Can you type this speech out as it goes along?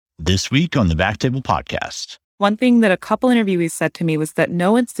This week on the Backtable Podcast. One thing that a couple interviewees said to me was that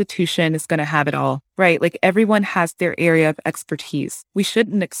no institution is going to have it all, right? Like everyone has their area of expertise. We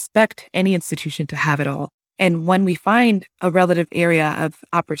shouldn't expect any institution to have it all. And when we find a relative area of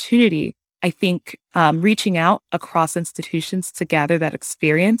opportunity, I think reaching out across institutions to gather that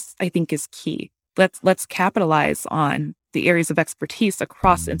experience, I think is key. Let's capitalize on the areas of expertise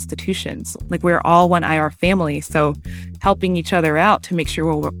across institutions. Like we're all one IR family, so helping each other out to make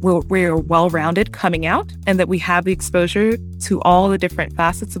sure we're well-rounded coming out and that we have the exposure to all the different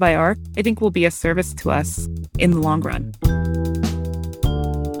facets of IR, I think will be a service to us in the long run.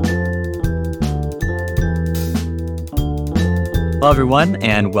 Hello, everyone,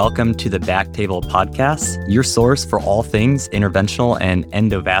 and welcome to the Backtable Podcast, your source for all things interventional and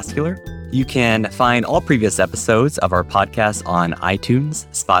endovascular. You can find all previous episodes of our podcast on iTunes,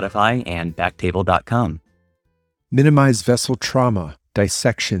 Spotify, and backtable.com. Minimize vessel trauma,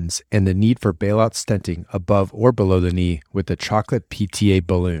 dissections, and the need for bailout stenting above or below the knee with the Chocolate PTA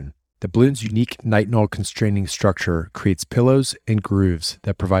balloon. The balloon's unique nitinol constraining structure creates pillows and grooves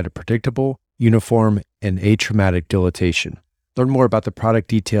that provide a predictable, uniform, and atraumatic dilatation. Learn more about the product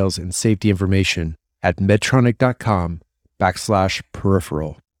details and safety information at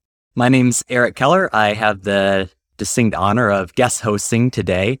medtronic.com/peripheral. My name's Eric Keller. I have the distinct honor of guest hosting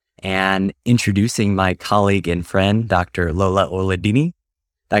today and introducing my colleague and friend, Dr. Lola Oladini.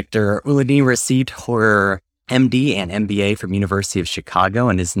 Dr. Oladini received her MD and MBA from University of Chicago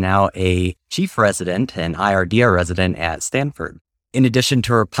and is now a chief resident and IRDR resident at Stanford. In addition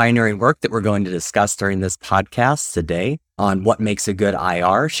to her pioneering work that we're going to discuss during this podcast today on what makes a good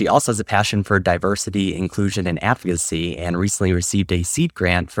IR, she also has a passion for diversity, inclusion, and advocacy, and recently received a seed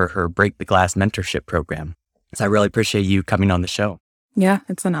grant for her Break the Glass mentorship program. So I really appreciate you coming on the show. Yeah,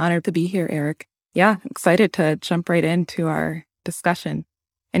 it's an honor to be here, Eric. Yeah, excited to jump right into our discussion.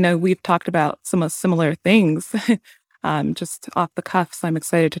 I know we've talked about some of similar things just off the cuff, so I'm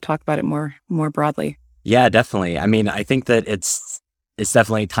excited to talk about it more broadly. Yeah, definitely. I mean, I think that it's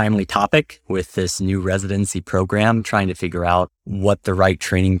definitely a timely topic with this new residency program, trying to figure out what the right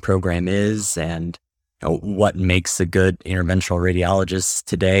training program is and what makes a good interventional radiologist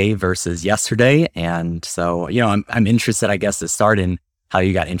today versus yesterday. And so, I'm interested, I guess, to start in how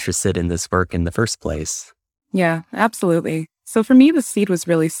you got interested in this work in the first place. Yeah, absolutely. So for me, the seed was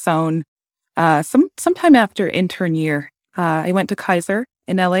really sown sometime after intern year. I went to Kaiser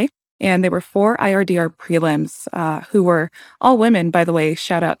in LA. And there were 4 IRDR prelims who were all women, by the way,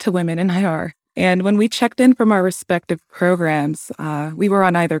 shout out to women in IR. And when we checked in from our respective programs, we were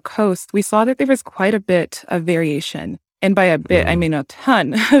on either coast, we saw that there was quite a bit of variation. And by a bit, I mean a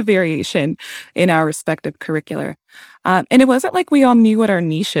ton of variation in our respective curricular. And it wasn't like we all knew what our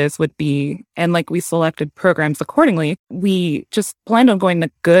niches would be and like we selected programs accordingly. We just planned on going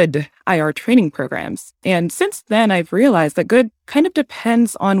to good IR training programs. And since then, I've realized that good kind of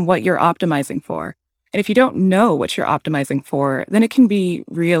depends on what you're optimizing for. And if you don't know what you're optimizing for, then it can be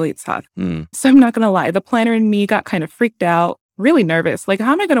really tough. So I'm not going to lie, the planner in me got kind of freaked out, really nervous. Like,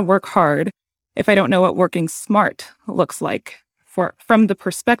 how am I going to work hard if I don't know what working smart looks like from the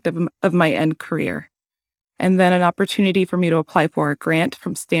perspective of my end career? And then an opportunity for me to apply for a grant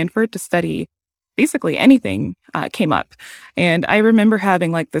from Stanford to study basically anything came up. And I remember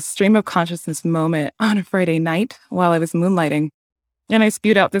having like this stream of consciousness moment on a Friday night while I was moonlighting. And I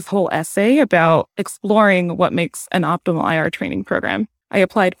spewed out this whole essay about exploring what makes an optimal IR training program. I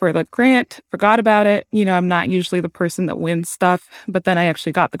applied for the grant, forgot about it. I'm not usually the person that wins stuff, but then I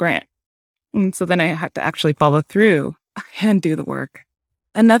actually got the grant. And so then I had to actually follow through and do the work.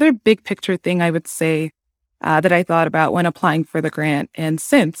 Another big picture thing I would say that I thought about when applying for the grant, and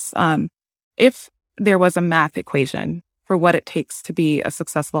since, if there was a math equation for what it takes to be a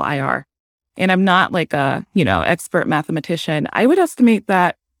successful IR, and I'm not like a, expert mathematician, I would estimate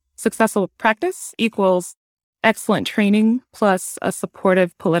that successful practice equals excellent training plus a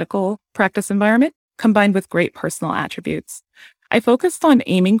supportive political practice environment combined with great personal attributes. I focused on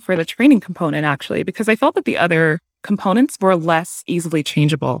aiming for the training component, actually, because I felt that the other components were less easily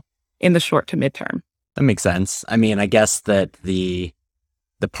changeable in the short to midterm. That makes sense. I mean, I guess that the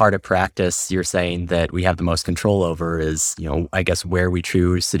part of practice you're saying that we have the most control over is, I guess where we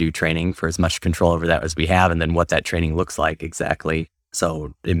choose to do training for as much control over that as we have, and then what that training looks like exactly.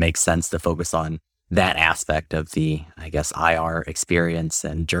 So it makes sense to focus on that aspect of the, I guess, IR experience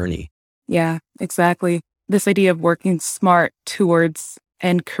and journey. Yeah, exactly. This idea of working smart towards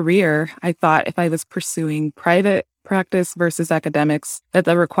end career, I thought if I was pursuing private practice versus academics, that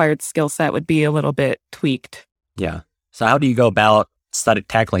the required skill set would be a little bit tweaked. Yeah. So how do you go about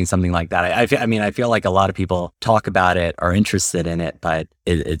tackling something like that? I feel like a lot of people talk about it, are interested in it, but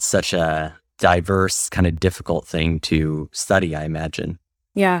it's such a diverse, kind of difficult thing to study, I imagine.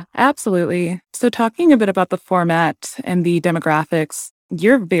 Yeah, absolutely. So talking a bit about the format and the demographics,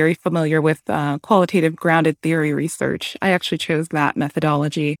 you're very familiar with qualitative grounded theory research. I actually chose that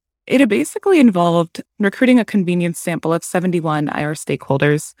methodology. It basically involved recruiting a convenience sample of 71 IR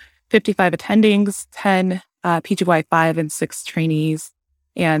stakeholders, 55 attendings, 10 PGY5 and 6 trainees,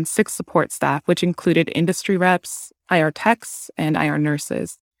 and 6 support staff, which included industry reps, IR techs, and IR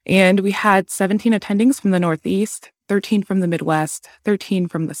nurses. And we had 17 attendings from the Northeast, 13 from the Midwest, 13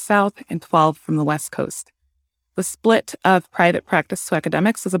 from the South, and 12 from the West Coast. The split of private practice to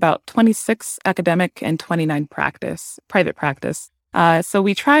academics is about 26 academic and 29 private practice. So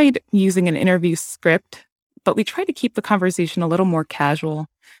we tried using an interview script, but we tried to keep the conversation a little more casual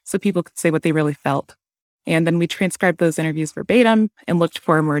so people could say what they really felt. And then we transcribed those interviews verbatim and looked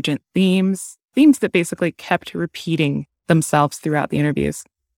for emergent themes that basically kept repeating themselves throughout the interviews.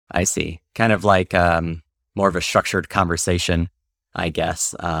 I see. Kind of like more of a structured conversation, I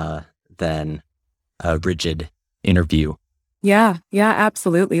guess, than a rigid interview. Yeah,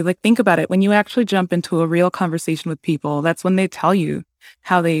 absolutely. Like, think about it. When you actually jump into a real conversation with people, that's when they tell you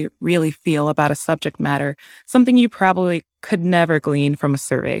how they really feel about a subject matter, something you probably could never glean from a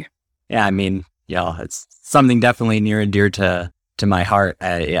survey. Yeah, I mean, it's something definitely near and dear to my heart.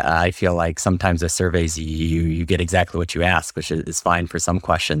 I feel like sometimes with surveys, you get exactly what you ask, which is fine for some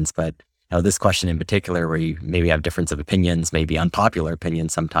questions. But this question in particular, where you maybe have difference of opinions, maybe unpopular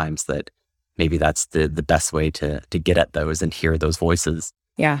opinions sometimes, that maybe that's the best way to get at those and hear those voices.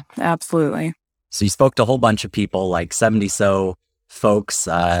 Yeah, absolutely. So you spoke to a whole bunch of people, like 70 so folks.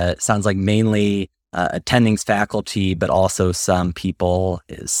 Sounds like mainly attendings faculty, but also some people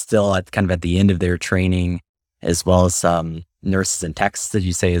still at the end of their training, as well as some nurses and techs, did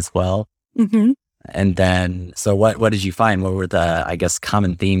you say, as well? Mm-hmm. And then, so what did you find? What were the, I guess,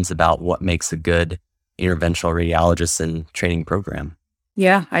 common themes about what makes a good interventional radiologist and training program?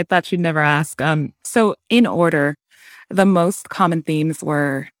 Yeah, I thought you'd never ask. So in order, the most common themes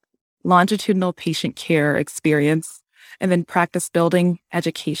were longitudinal patient care experience, and then practice building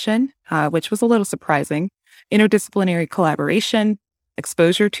education, which was a little surprising, interdisciplinary collaboration,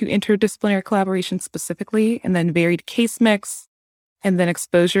 exposure to interdisciplinary collaboration specifically, and then varied case mix, and then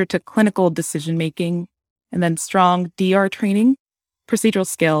exposure to clinical decision-making, and then strong DR training, procedural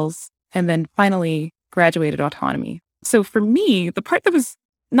skills, and then finally graduated autonomy. So for me, the part that was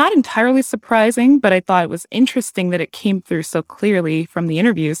not entirely surprising, but I thought it was interesting that it came through so clearly from the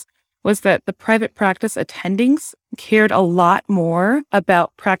interviews, was that the private practice attendings cared a lot more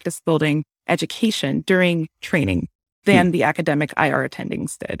about practice building education during training than the academic IR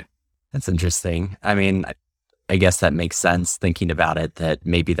attendings did. That's interesting. I mean, I guess that makes sense thinking about it, that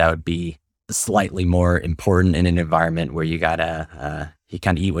maybe that would be slightly more important in an environment where you gotta, you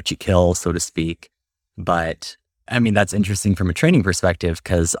kind of eat what you kill, so to speak. But I mean, that's interesting from a training perspective,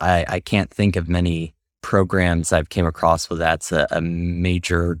 because I can't think of many programs I've came across where that's a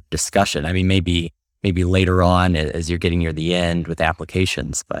major discussion. I mean, maybe later on as you're getting near the end with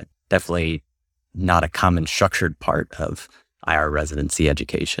applications, but definitely not a common structured part of IR residency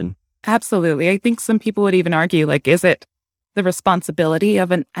education. Absolutely. I think some people would even argue, like, is it the responsibility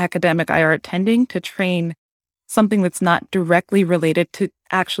of an academic IR attending to train something that's not directly related to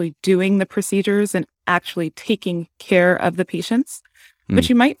actually doing the procedures and actually taking care of the patients? But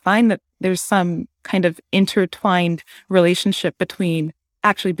you might find that there's some kind of intertwined relationship between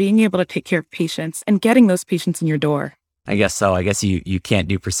actually being able to take care of patients and getting those patients in your door. I guess so. I guess you can't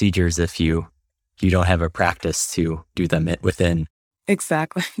do procedures if you don't have a practice to do them within.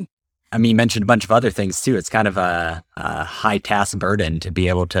 Exactly. I mean, you mentioned a bunch of other things too. It's kind of a high task burden to be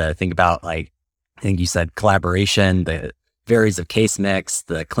able to think about, like, I think you said collaboration, the varies of case mix,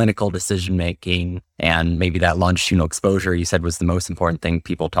 the clinical decision-making, and maybe that longitudinal exposure you said was the most important thing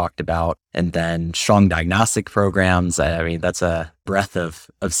people talked about. And then strong diagnostic programs. I mean, that's a breadth of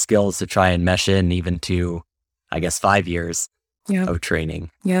skills to try and mesh in even to, I guess, 5 years of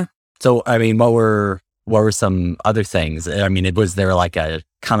training. Yeah. So, I mean, what were some other things? I mean, was there like a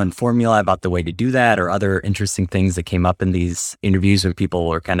common formula about the way to do that, or other interesting things that came up in these interviews when people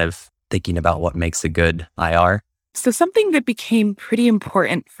were kind of thinking about what makes a good IR? So something that became pretty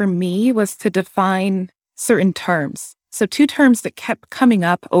important for me was to define certain terms. So 2 terms that kept coming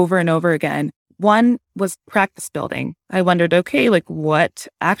up over and over again. One was practice building. I wondered, okay, like, what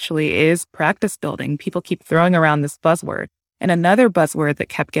actually is practice building? People keep throwing around this buzzword. And another buzzword that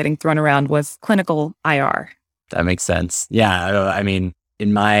kept getting thrown around was clinical IR. That makes sense. Yeah. I mean,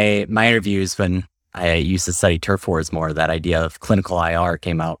 in my interviews, when I used to study turf wars more, that idea of clinical IR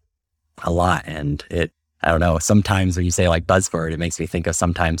came out a lot. And I don't know, sometimes when you say like buzzword, it makes me think of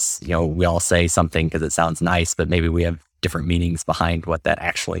sometimes, we all say something because it sounds nice, but maybe we have different meanings behind what that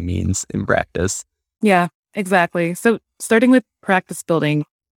actually means in practice. Yeah, exactly. So starting with practice building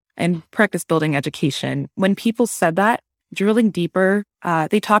and practice building education, when people said that, drilling deeper,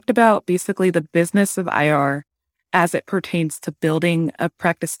 they talked about basically the business of IR as it pertains to building a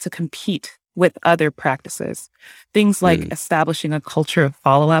practice to compete with other practices. Things like establishing a culture of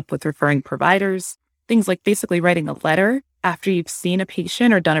follow-up with referring providers, things like basically writing a letter after you've seen a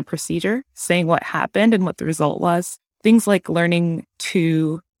patient or done a procedure, saying what happened and what the result was. Things like learning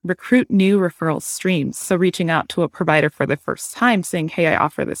to recruit new referral streams. So reaching out to a provider for the first time saying, hey, I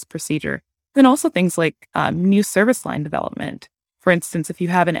offer this procedure. Then also things like new service line development. For instance, if you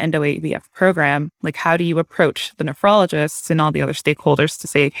have an endo-AVF program, like how do you approach the nephrologists and all the other stakeholders to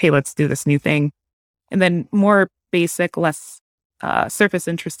say, hey, let's do this new thing? And then more basic, less surface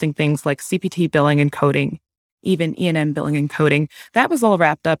interesting things like CPT billing and coding, even E&M billing and coding. That was all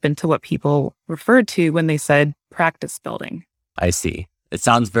wrapped up into what people referred to when they said practice building. I see. It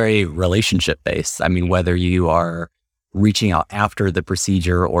sounds very relationship based. I mean, whether you are reaching out after the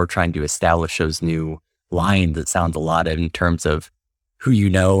procedure or trying to establish those new lines, it sounds a lot in terms of who you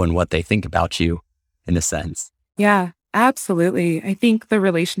know and what they think about you in a sense. Yeah, absolutely. I think the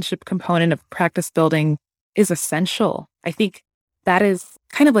relationship component of practice building is essential. I think that is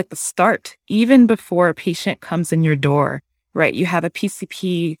kind of like the start, even before a patient comes in your door, right? You have a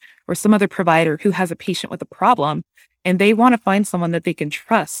PCP or some other provider who has a patient with a problem, and they want to find someone that they can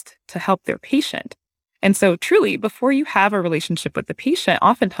trust to help their patient. And so truly, before you have a relationship with the patient,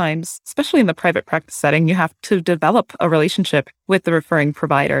 oftentimes, especially in the private practice setting, you have to develop a relationship with the referring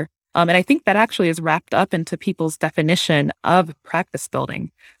provider. And I think that actually is wrapped up into people's definition of practice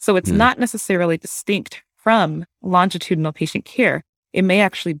building. So it's not necessarily distinct from longitudinal patient care. It may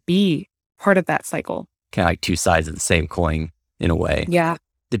actually be part of that cycle. Kind of like two sides of the same coin in a way. Yeah.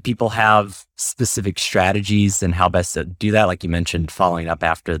 Did people have specific strategies and how best to do that? Like you mentioned, following up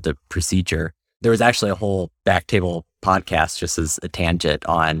after the procedure. There was actually a whole Backtable podcast, just as a tangent,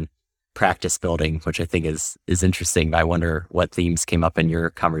 on practice building, which I think is interesting. I wonder what themes came up in your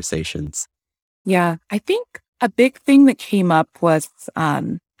conversations. Yeah, I think a big thing that came up was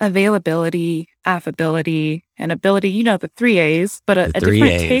availability, affability, and ability, the 3 A's, but a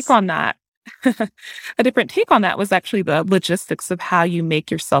different take on that. A different take on that was actually the logistics of how you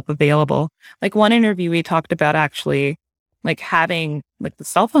make yourself available. Like one interviewee talked about actually like having like the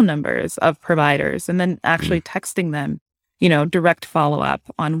cell phone numbers of providers and then actually texting them, direct follow-up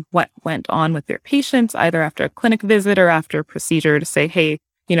on what went on with their patients, either after a clinic visit or after a procedure to say, hey,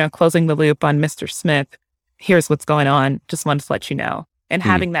 closing the loop on Mr. Smith, here's what's going on. Just wanted to let you know. And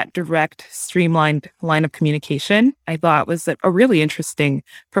having that direct, streamlined line of communication, I thought was a really interesting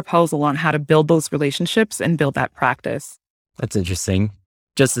proposal on how to build those relationships and build that practice. That's interesting.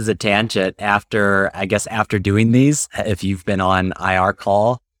 Just as a tangent, after doing these, if you've been on IR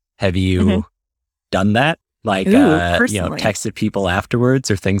call, have you done that? Like, texted people afterwards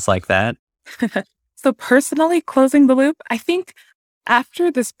or things like that? So personally, closing the loop, I think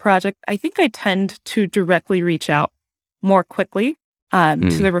after this project, I think I tend to directly reach out more quickly to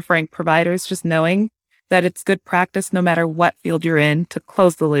the referring providers, just knowing that it's good practice no matter what field you're in to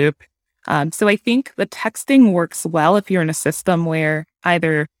close the loop. So I think the texting works well if you're in a system where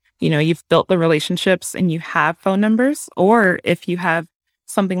either, you've built the relationships and you have phone numbers, or if you have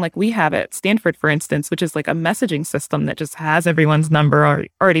something like we have at Stanford, for instance, which is like a messaging system that just has everyone's number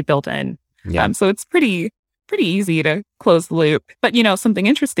already built in. Yeah. So it's pretty easy to close the loop. But, something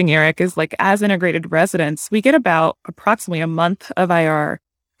interesting, Eric, is like as integrated residents, we get about approximately a month of IR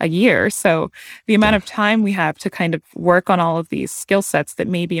a year. So the amount of time we have to kind of work on all of these skill sets that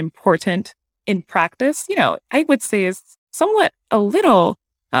may be important in practice, I would say is somewhat a little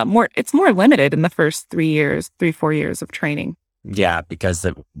it's more limited in the first 4 years of training. Yeah, because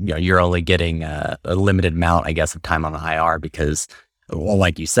you're only getting a limited amount, I guess, of time on the IR because, well,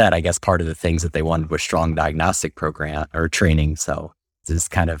 like you said, I guess part of the things that they wanted was strong diagnostic program or training. So it's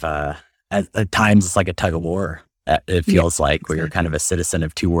kind of at times it's like a tug of war. It feels like where you're kind of a citizen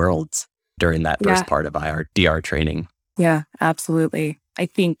of two worlds during that first part of DR training. Yeah, absolutely. I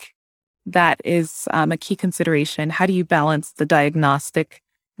think that is a key consideration. How do you balance the diagnostic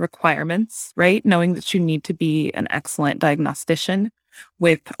requirements, right? Knowing that you need to be an excellent diagnostician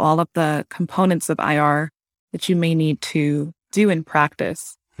with all of the components of IR that you may need to do in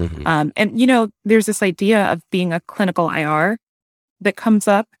practice. And, there's this idea of being a clinical IR that comes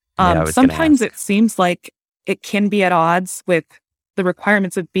up. Sometimes it seems like it can be at odds with the the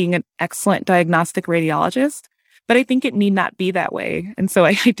requirements of being an excellent diagnostic radiologist, but I think it need not be that way. And so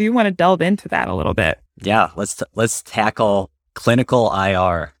I do want to delve into that a little bit. Yeah, let's tackle clinical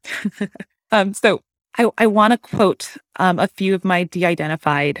IR. So I want to quote a few of my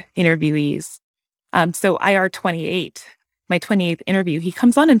de-identified interviewees. So IR 28, my 28th interview, he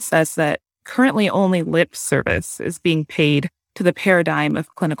comes on and says that currently only lip service is being paid to the paradigm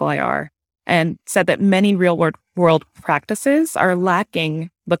of clinical IR, and said that many real-world practices are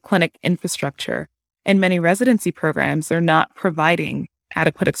lacking the clinic infrastructure, and many residency programs are not providing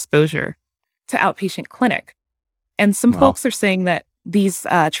adequate exposure to outpatient clinic. And some folks are saying that these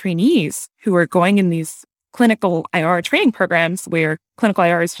trainees who are going in these clinical IR training programs where clinical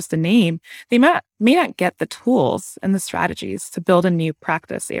IR is just a name, they may not get the tools and the strategies to build a new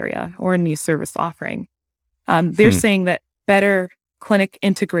practice area or a new service offering. They're saying that better clinic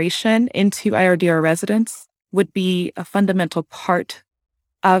integration into IRDR residents would be a fundamental part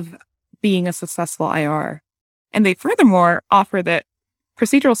of being a successful IR. And they furthermore offer that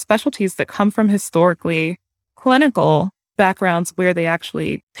procedural specialties that come from historically clinical backgrounds where they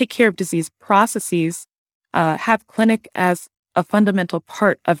actually take care of disease processes have clinic as a fundamental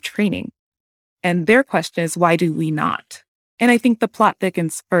part of training. And their question is, why do we not? And I think the plot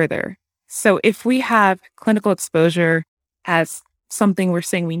thickens further. So if we have clinical exposure as something we're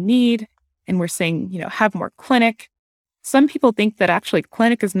saying we need, and we're saying, have more clinic, some people think that actually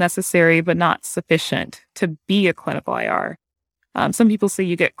clinic is necessary but not sufficient to be a clinical IR. Some people say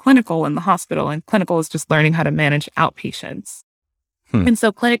you get clinical in the hospital, and clinical is just learning how to manage outpatients. And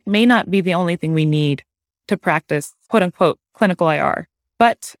so clinic may not be the only thing we need to practice, quote unquote, clinical IR.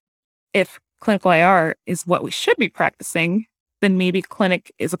 But if clinical IR is what we should be practicing, then maybe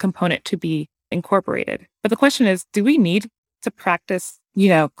clinic is a component to be incorporated. But the question is, do we need to practice,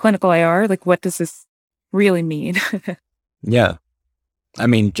 clinical IR? Like, what does this really mean? Yeah. I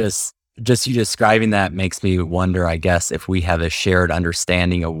mean, just you describing that makes me wonder, I guess, if we have a shared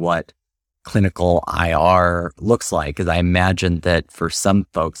understanding of what clinical IR looks like. Because I imagine that for some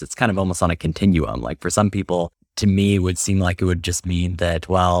folks, it's kind of almost on a continuum. Like for some people, to me, it would seem like it would just mean that,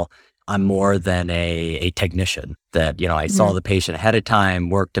 well, I'm more than a technician, that, I saw the patient ahead of time,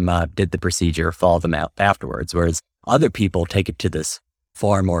 worked them up, did the procedure, followed them out afterwards. Whereas other people take it to this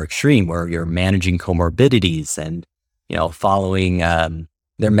far more extreme where you're managing comorbidities and, following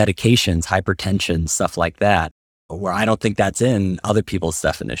their medications, hypertension, stuff like that, where I don't think that's in other people's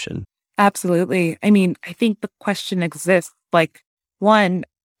definition. Absolutely. I mean, I think the question exists, like, one,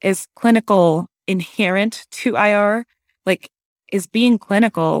 is clinical inherent to IR? Like, is being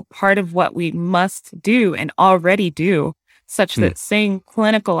clinical part of what we must do and already do, such that saying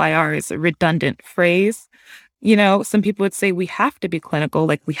clinical IR is a redundant phrase? Some people would say we have to be clinical,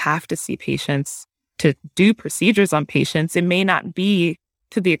 like we have to see patients to do procedures on patients. It may not be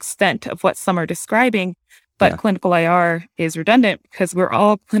to the extent of what some are describing, but clinical IR is redundant because we're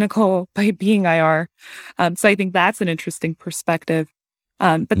all clinical by being IR. So I think that's an interesting perspective.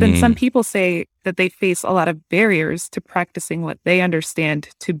 But then some people say that they face a lot of barriers to practicing what they understand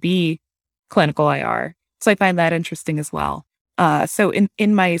to be clinical IR. So I find that interesting as well. So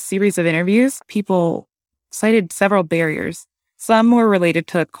in my series of interviews, people cited several barriers. Some were related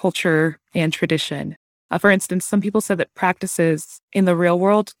to culture and tradition. For instance, some people said that practices in the real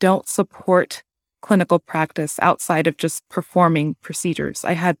world don't support clinical practice outside of just performing procedures.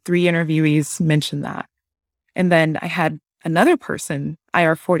 I had 3 interviewees mention that. And then I had another person,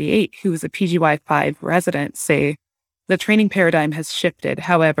 IR 48, who was a PGY5 resident, say the training paradigm has shifted.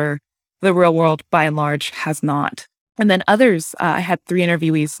 However, the real world, by and large, has not. And then others, I had 3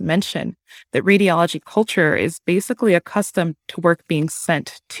 interviewees mention that radiology culture is basically accustomed to work being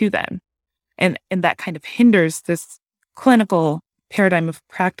sent to them. And that kind of hinders this clinical paradigm of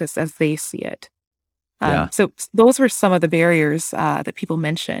practice as they see it. So those were some of the barriers that people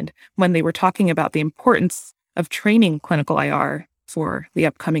mentioned when they were talking about the importance of training clinical IR for the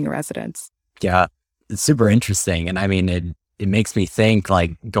upcoming residents. Yeah, it's super interesting. And I mean, it makes me think,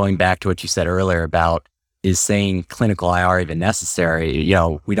 like, going back to what you said earlier about, is saying clinical IR even necessary?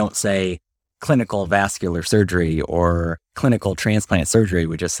 We don't say clinical vascular surgery or clinical transplant surgery.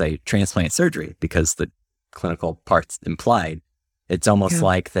 We just say transplant surgery because the clinical part's implied. It's almost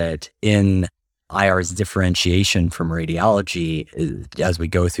like that in IR's differentiation from radiology, as we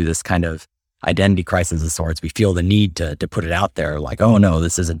go through this kind of identity crisis of sorts, we feel the need to put it out there like, oh no,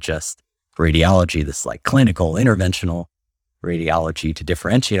 this isn't just radiology, this is like clinical, interventional radiology, to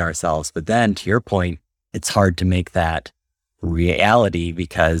differentiate ourselves. But then to your point, it's hard to make that reality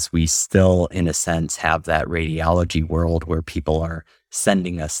because we still, in a sense, have that radiology world where people are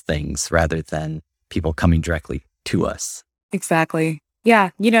sending us things rather than people coming directly to us. Exactly. Yeah.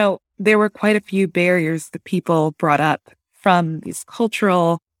 There were quite a few barriers that people brought up, from these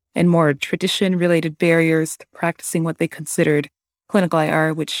cultural and more tradition related barriers to practicing what they considered clinical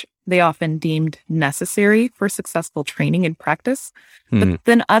IR, which they often deemed necessary for successful training and practice. But Hmm.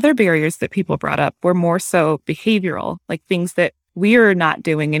 then other barriers that people brought up were more so behavioral, like things that we're not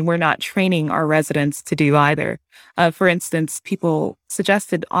doing and we're not training our residents to do either. For instance, people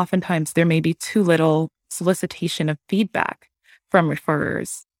suggested oftentimes there may be too little solicitation of feedback from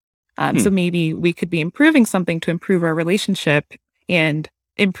referrers. Hmm. So maybe we could be improving something to improve our relationship and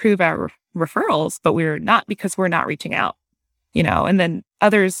improve our referrals, but we're not, because we're not reaching out. And then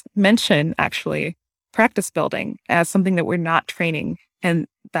others mention actually practice building as something that we're not training, and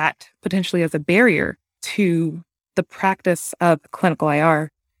that potentially as a barrier to the practice of clinical IR,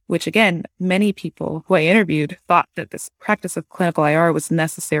 which again, many people who I interviewed thought that this practice of clinical IR was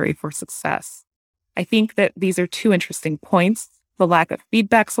necessary for success. I think that these are two interesting points: the lack of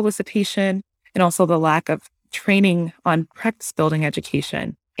feedback solicitation and also the lack of training on practice building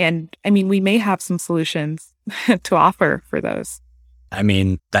education. And I mean, we may have some solutions to offer for those. I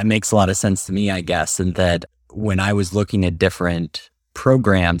mean, that makes a lot of sense to me, I guess. And that when I was looking at different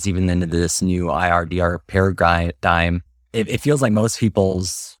programs, even into this new IRDR paradigm, it feels like most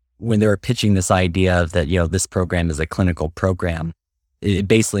people's, when they were pitching this idea of that, this program is a clinical program, it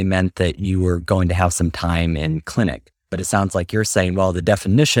basically meant that you were going to have some time in clinic. But it sounds like you're saying, well, the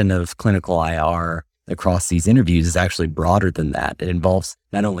definition of clinical IR across these interviews is actually broader than that. It involves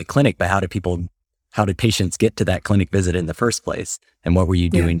not only clinic, but how did patients get to that clinic visit in the first place? And what were you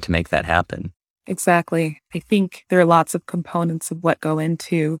doing to make that happen? Exactly. I think there are lots of components of what go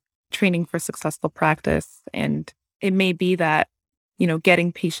into training for successful practice. And it may be that,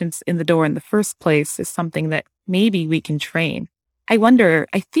 getting patients in the door in the first place is something that maybe we can train. I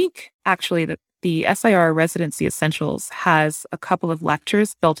think actually that the SIR Residency Essentials has a couple of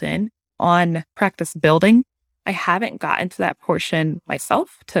lectures built in on practice building. I haven't gotten to that portion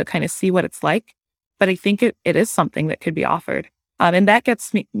myself to kind of see what it's like, but I think it is something that could be offered. And that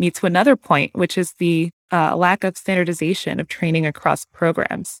gets me to another point, which is the lack of standardization of training across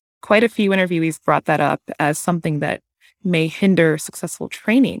programs. Quite a few interviewees brought that up as something that may hinder successful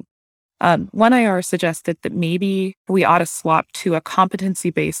training. One IR suggested that maybe we ought to swap to a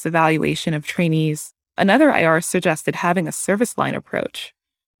competency-based evaluation of trainees. Another IR suggested having a service line approach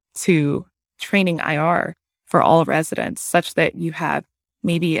to training IR for all residents, such that you have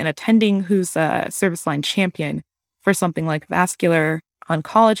maybe an attending who's a service line champion for something like vascular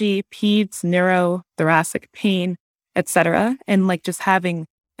oncology, peds, neuro, thoracic pain, etc. And like just having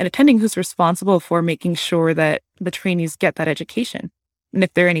an attending who's responsible for making sure that the trainees get that education. And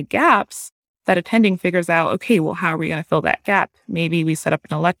if there are any gaps, that attending figures out, okay, well, how are we going to fill that gap? Maybe we set up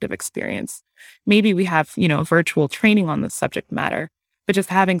an elective experience. Maybe we have, virtual training on the subject matter, but just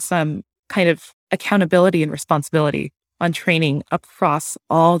having some kind of accountability and responsibility on training across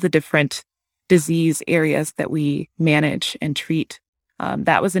all the different disease areas that we manage and treat.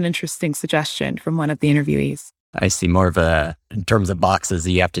 That was an interesting suggestion from one of the interviewees. I see more of in terms of boxes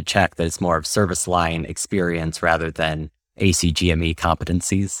that you have to check, that it's more of service line experience rather than ACGME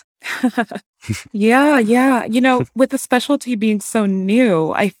competencies. Yeah. With the specialty being so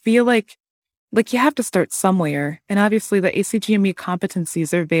new, I feel like you have to start somewhere. And obviously the ACGME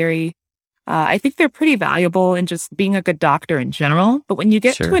competencies are very, I think they're pretty valuable in just being a good doctor in general. But when you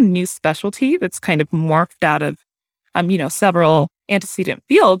get to a new specialty that's kind of morphed out of, several antecedent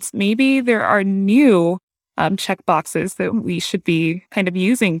fields, maybe there are new check boxes that we should be kind of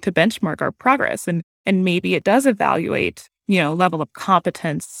using to benchmark our progress. And maybe it does evaluate, level of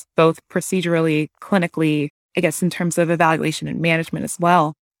competence, both procedurally, clinically, I guess in terms of evaluation and management as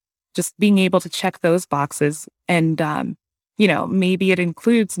well. Just being able to check those boxes and, maybe it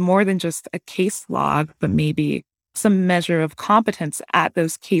includes more than just a case log, but maybe some measure of competence at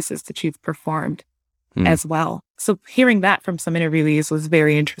those cases that you've performed as well. So hearing that from some interviewees was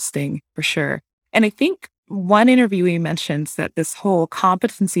very interesting for sure. And I think one interviewee mentions that this whole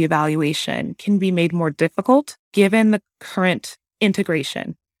competency evaluation can be made more difficult given the current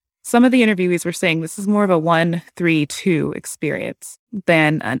integration. Some of the interviewees were saying this is more of a 1-3-2 experience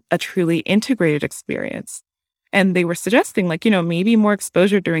than a truly integrated experience. And they were suggesting maybe more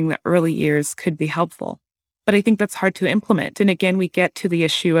exposure during the early years could be helpful. But I think that's hard to implement. And again, we get to the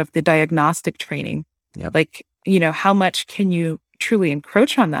issue of the diagnostic training. Yep. How much can you truly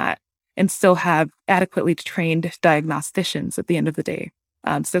encroach on that and still have adequately trained diagnosticians at the end of the day?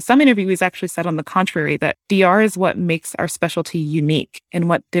 So some interviewees actually said on the contrary that DR is what makes our specialty unique and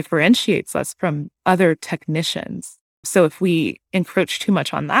what differentiates us from other technicians. So if we encroach too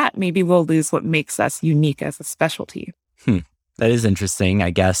much on that, maybe we'll lose what makes us unique as a specialty. That is interesting. I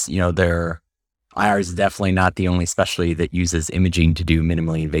guess, IR is definitely not the only specialty that uses imaging to do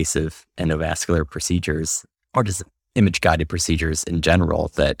minimally invasive endovascular procedures or just image-guided procedures in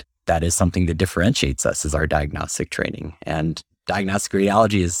general, that is something that differentiates us as our diagnostic training. And diagnostic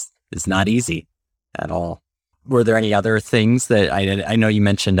radiology is not easy at all. Were there any other things that I know you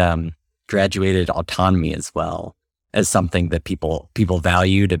mentioned graduated autonomy as well as something that people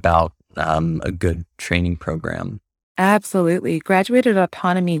valued about a good training program? Absolutely. Graduated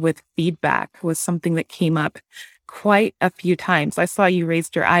autonomy with feedback was something that came up quite a few times. I saw you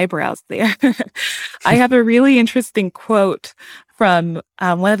raised your eyebrows there. I have a really interesting quote from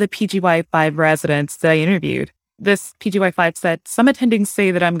one of the PGY5 residents that I interviewed. This PGY5 said, "Some attendings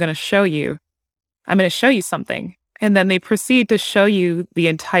say that I'm going to show you something." And then they proceed to show you the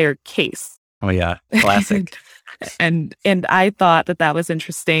entire case. Oh yeah, classic. and I thought that was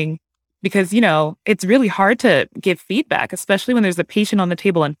interesting because, it's really hard to give feedback, especially when there's a patient on the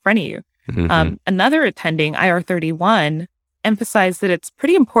table in front of you. Mm-hmm. Another attending, IR31, emphasized that it's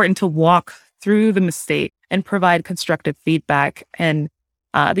pretty important to walk through the mistake and provide constructive feedback. And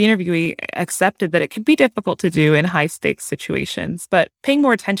the interviewee accepted that it could be difficult to do in high-stakes situations, but paying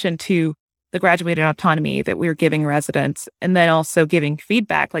more attention to the graduated autonomy that we're giving residents, and then also giving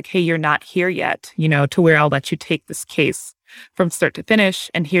feedback like, hey, you're not here yet, to where I'll let you take this case from start to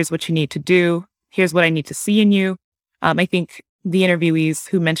finish, and here's what you need to do. Here's what I need to see in you. I think the interviewees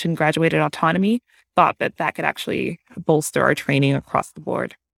who mentioned graduated autonomy thought that could actually bolster our training across the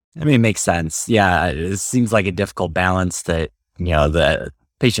board. I mean, it makes sense. Yeah, it seems like a difficult balance that, the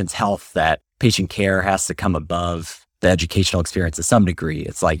patient's health, that patient care has to come above the educational experience to some degree.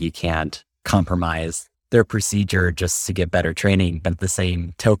 It's like you can't compromise their procedure just to get better training. But at the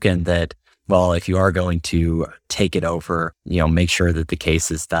same token that, well, if you are going to take it over, make sure that the case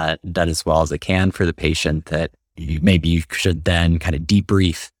is done as well as it can for the patient, that maybe you should then kind of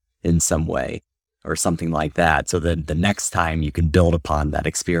debrief in some way or something like that. So that the next time you can build upon that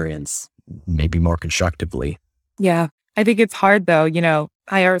experience, maybe more constructively. Yeah. I think it's hard though.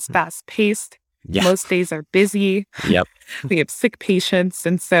 IR is fast paced. Yeah. Most days are busy. Yep. We have sick patients.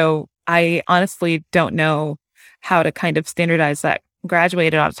 And so I honestly don't know how to kind of standardize that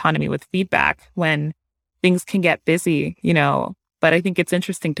graduated autonomy with feedback when things can get busy, but I think it's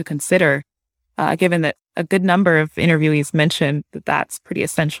interesting to consider, given that a good number of interviewees mentioned that that's pretty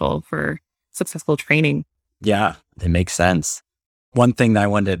essential for successful training. Yeah, it makes sense. One thing that I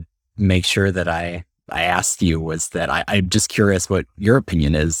wanted to make sure that I asked you was that I'm just curious what your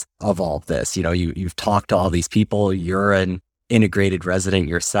opinion is of all of this. You've talked to all these people, you're an integrated resident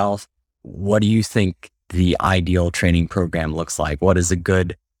yourself. What do you think the ideal training program looks like? What is a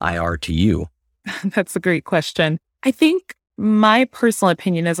good IR to you? That's a great question. I think my personal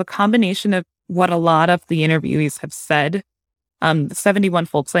opinion is a combination of what a lot of the interviewees have said. The 71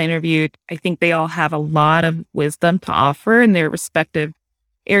 folks I interviewed, I think they all have a lot of wisdom to offer in their respective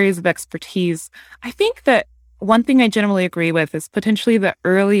areas of expertise. I think that one thing I generally agree with is potentially the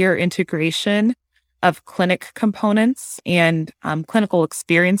earlier integration of clinic components and clinical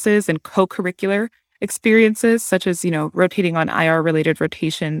experiences and co-curricular experiences, such as, rotating on IR-related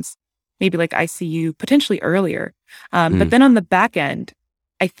rotations, maybe like ICU, potentially earlier. But then on the back end,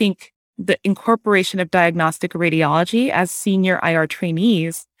 I think the incorporation of diagnostic radiology as senior IR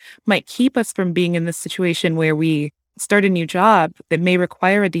trainees might keep us from being in this situation where we start a new job that may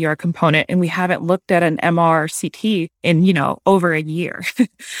require a DR component and we haven't looked at an MR CT in, over a year.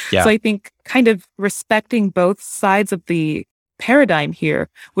 Yeah. So I think kind of respecting both sides of the paradigm here,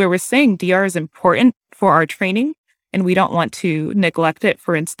 where we're saying DR is important for our training and we don't want to neglect it,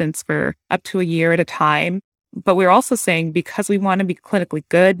 for instance, for up to a year at a time. But we're also saying because we want to be clinically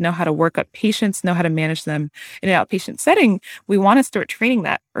good, know how to work up patients, know how to manage them in an outpatient setting, we want to start training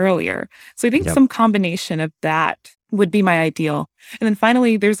that earlier. So I think some combination of that would be my ideal. And then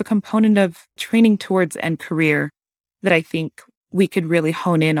finally, there's a component of training towards end career that I think we could really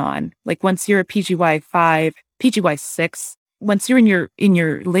hone in on. Like once you're a PGY5, PGY6, once you're in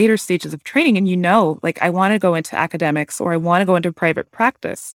your later stages of training and like I want to go into academics or I want to go into private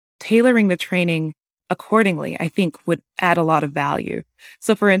practice, tailoring the training accordingly, I think would add a lot of value.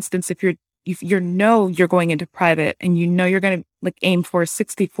 So for instance, if you're going into private and you're going to like aim for a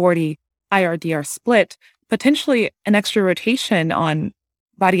 60-40 IR-DR split, potentially an extra rotation on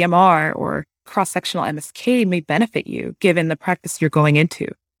body MR or cross-sectional MSK may benefit you given the practice you're going into.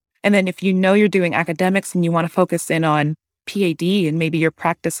 And then if you're doing academics and you want to focus in on PAD and maybe your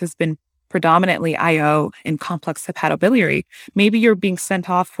practice has been predominantly IO and complex hepatobiliary, maybe you're being sent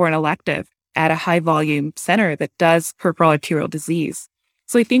off for an elective at a high volume center that does peripheral arterial disease.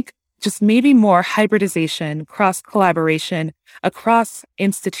 So I think just maybe more hybridization, cross collaboration across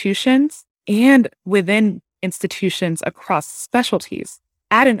institutions and within institutions across specialties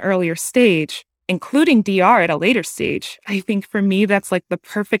at an earlier stage, including DR at a later stage. I think for me, that's like the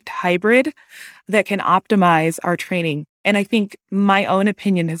perfect hybrid that can optimize our training. And I think my own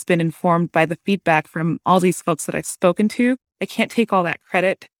opinion has been informed by the feedback from all these folks that I've spoken to. I can't take all that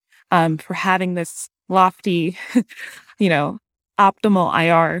credit for having this lofty, optimal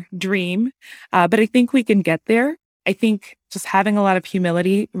IR dream. But I think we can get there. I think just having a lot of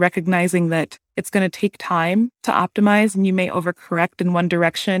humility, recognizing that it's going to take time to optimize and you may overcorrect in one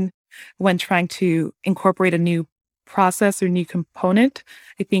direction when trying to incorporate a new process or new component.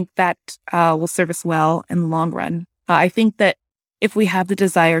 I think that will serve us well in the long run. I think that if we have the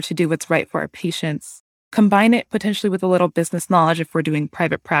desire to do what's right for our patients, combine it potentially with a little business knowledge if we're doing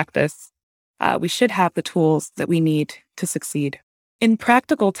private practice, we should have the tools that we need to succeed. In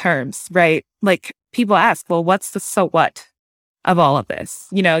practical terms, right? Like people ask, well, what's the so what of all of this?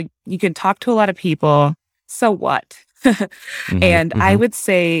 You can talk to a lot of people, so what? And I would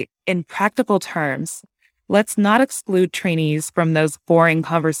say in practical terms, let's not exclude trainees from those boring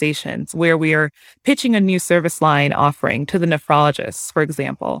conversations where we are pitching a new service line offering to the nephrologists, for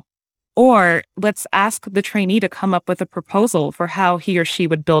example. Or let's ask the trainee to come up with a proposal for how he or she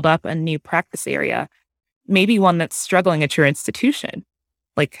would build up a new practice area, maybe one that's struggling at your institution.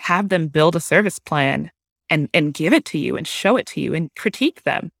 Like have them build a service plan and give it to you and show it to you and critique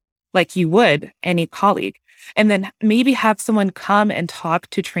them like you would any colleague. And then maybe have someone come and talk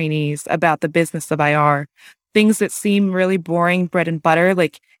to trainees about the business of IR, things that seem really boring, bread and butter,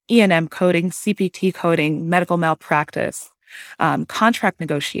 like E&M coding, CPT coding, medical malpractice, contract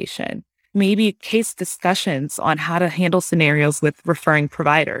negotiation, maybe case discussions on how to handle scenarios with referring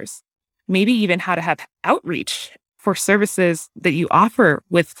providers, maybe even how to have outreach for services that you offer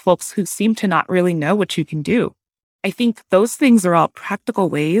with folks who seem to not really know what you can do. I think those things are all practical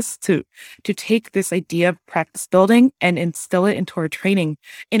ways to take this idea of practice building and instill it into our training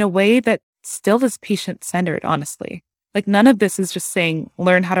in a way that still is patient-centered, honestly. Like none of this is just saying,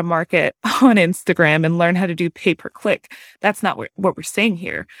 learn how to market on Instagram and learn how to do pay-per-click. That's not what we're saying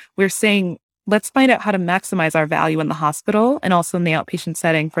here. We're saying, let's find out how to maximize our value in the hospital and also in the outpatient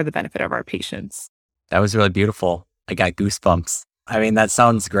setting for the benefit of our patients. That was really beautiful. I got goosebumps. I mean, that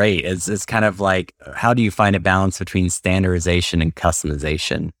sounds great. It's kind of like, how do you find a balance between standardization and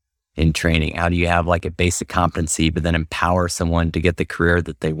customization in training? How do you have like a basic competency, but then empower someone to get the career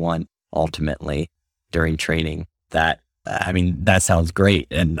that they want ultimately during training? That sounds great.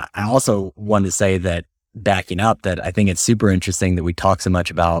 And I also want to say that backing up that I think it's super interesting that we talk so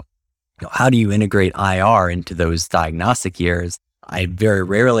much about how do you integrate IR into those diagnostic years. I very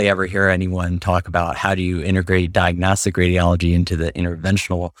rarely ever hear anyone talk about how do you integrate diagnostic radiology into the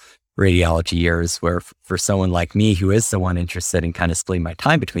interventional radiology years, where for someone like me, who is someone interested in kind of splitting my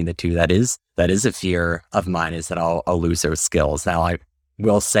time between the two, that is a fear of mine, is that I'll lose those skills. Now, I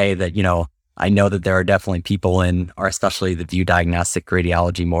will say that, I know that there are definitely people or especially that view diagnostic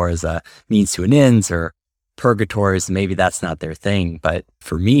radiology more as a means to an ends or purgatories. Maybe that's not their thing. But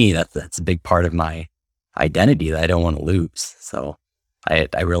for me, that's a big part of my identity that I don't want to lose. So I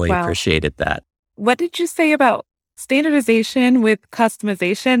really appreciated that. What did you say about standardization with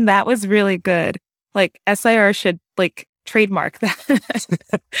customization? That was really good. Like SIR should trademark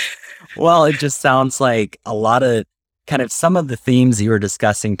that. Well, it just sounds like a lot of kind of some of the themes you were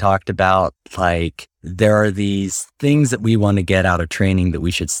discussing talked about, like there are these things that we want to get out of training that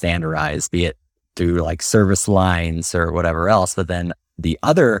we should standardize, be it through like service lines or whatever else. But then the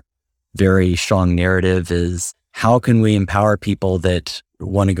other very strong narrative is, how can we empower people that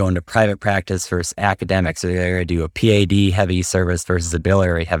want to go into private practice versus academics? So they're going to do a PAD heavy service versus a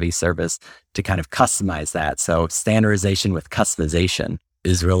biliary heavy service to kind of customize that. So standardization with customization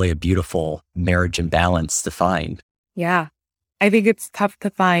is really a beautiful marriage and balance to find. Yeah, I think it's tough to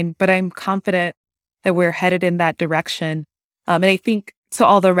find, but I'm confident that we're headed in that direction. And I think to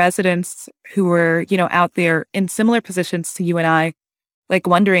all the residents who were, out there in similar positions to you and I,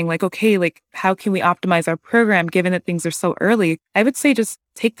 wondering okay, how can we optimize our program given that things are so early? I would say just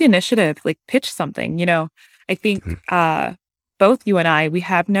take the initiative, pitch something. I think both you and I, we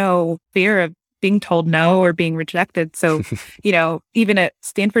have no fear of being told no or being rejected. So, even at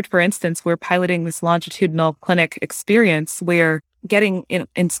Stanford, for instance, we're piloting this longitudinal clinic experience where getting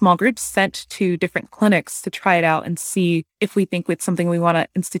in small groups sent to different clinics to try it out and see if we think it's something we want to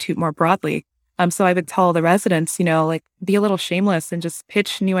institute more broadly. So I would tell the residents, be a little shameless and just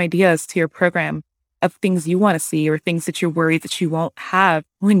pitch new ideas to your program of things you want to see or things that you're worried that you won't have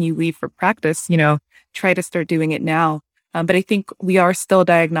when you leave for practice. Try to start doing it now. But I think we are still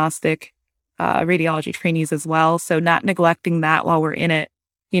diagnostic radiology trainees as well. So not neglecting that while we're in it,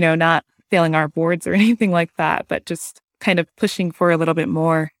 not failing our boards or anything like that, but just kind of pushing for a little bit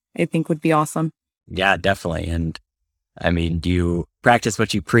more, I think would be awesome. Yeah, definitely. And I mean, you practice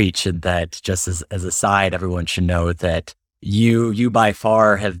what you preach, and that just as a side, everyone should know that you by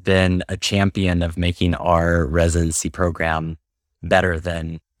far have been a champion of making our residency program better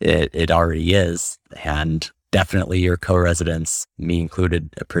than it already is. And definitely your co-residents, me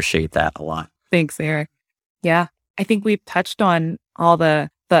included, appreciate that a lot. Thanks, Eric. Yeah, I think we've touched on all the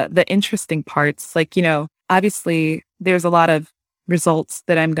interesting parts. Like, obviously there's a lot of results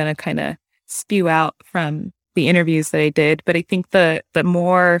that I'm going to kind of spew out from the interviews that I did. But I think the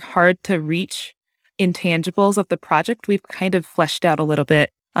more hard to reach intangibles of the project, we've kind of fleshed out a little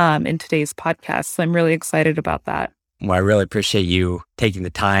bit in today's podcast. So I'm really excited about that. Well, I really appreciate you taking the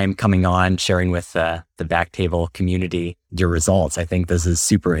time, coming on, sharing with the Backtable community your results. I think this is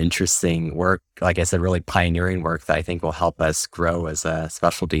super interesting work. Like I said, really pioneering work that I think will help us grow as a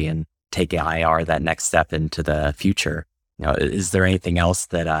specialty and take IR that next step into the future. Is there anything else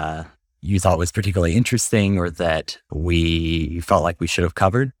that you thought was particularly interesting or that you felt like we should have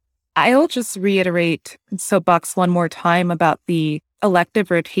covered? I'll just reiterate soapbox one more time about the elective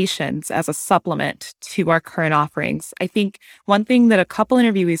rotations as a supplement to our current offerings. I think one thing that a couple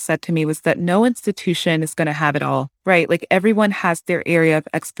interviewees said to me was that no institution is going to have it all, right? Like everyone has their area of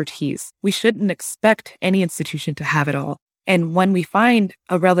expertise. We shouldn't expect any institution to have it all. And when we find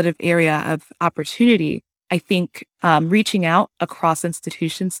a relative area of opportunity, I think reaching out across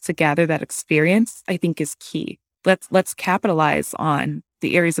institutions to gather that experience, I think is key. Let's capitalize on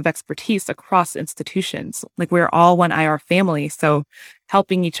the areas of expertise across institutions. Like we're all one IR family. So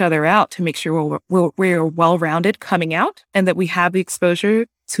helping each other out to make sure we're well-rounded coming out and that we have the exposure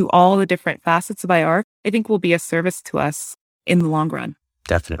to all the different facets of IR, I think will be a service to us in the long run.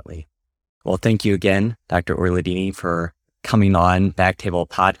 Definitely. Well, thank you again, Dr. Orlandini, for coming on Backtable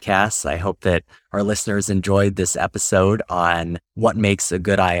Podcasts. I hope that our listeners enjoyed this episode on what makes a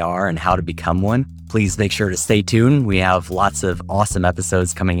good IR and how to become one. Please make sure to stay tuned. We have lots of awesome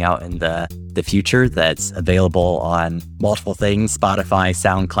episodes coming out in the future that's available on multiple things, Spotify,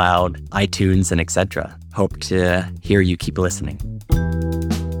 SoundCloud, iTunes, and etc. Hope to hear you keep listening.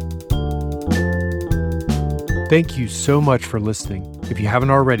 Thank you so much for listening. If you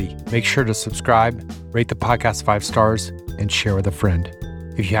haven't already, make sure to subscribe, rate the podcast 5 stars, and share with a friend.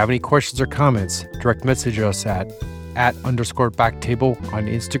 If you have any questions or comments, direct message us at @_Backtable on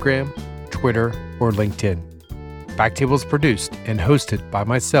Instagram, Twitter, or LinkedIn. Backtable is produced and hosted by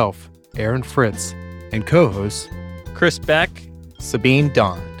myself, Aaron Fritz, and co-hosts Chris Beck, Sabine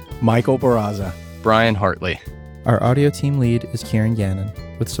Dond, Michael Barraza, Brian Hartley. Our audio team lead is Kieran Gannon,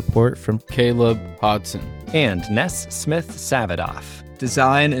 with support from Caleb Hodson, and Ness Smith-Savadoff.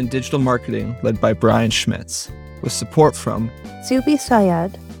 Design and Digital Marketing led by Brian Schmitz, with support from Zubi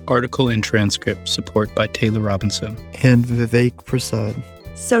Syed, Article and transcript support by Taylor Robinson, and Vivek Prasad.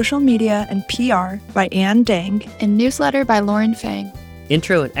 Social media and PR by Ann Dang, and newsletter by Lauren Fang.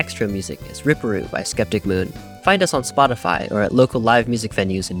 Intro and extra music is Ripperoo by Skeptic Moon. Find us on Spotify or at local live music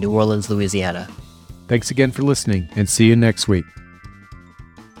venues in New Orleans, Louisiana. Thanks again for listening, and see you next week.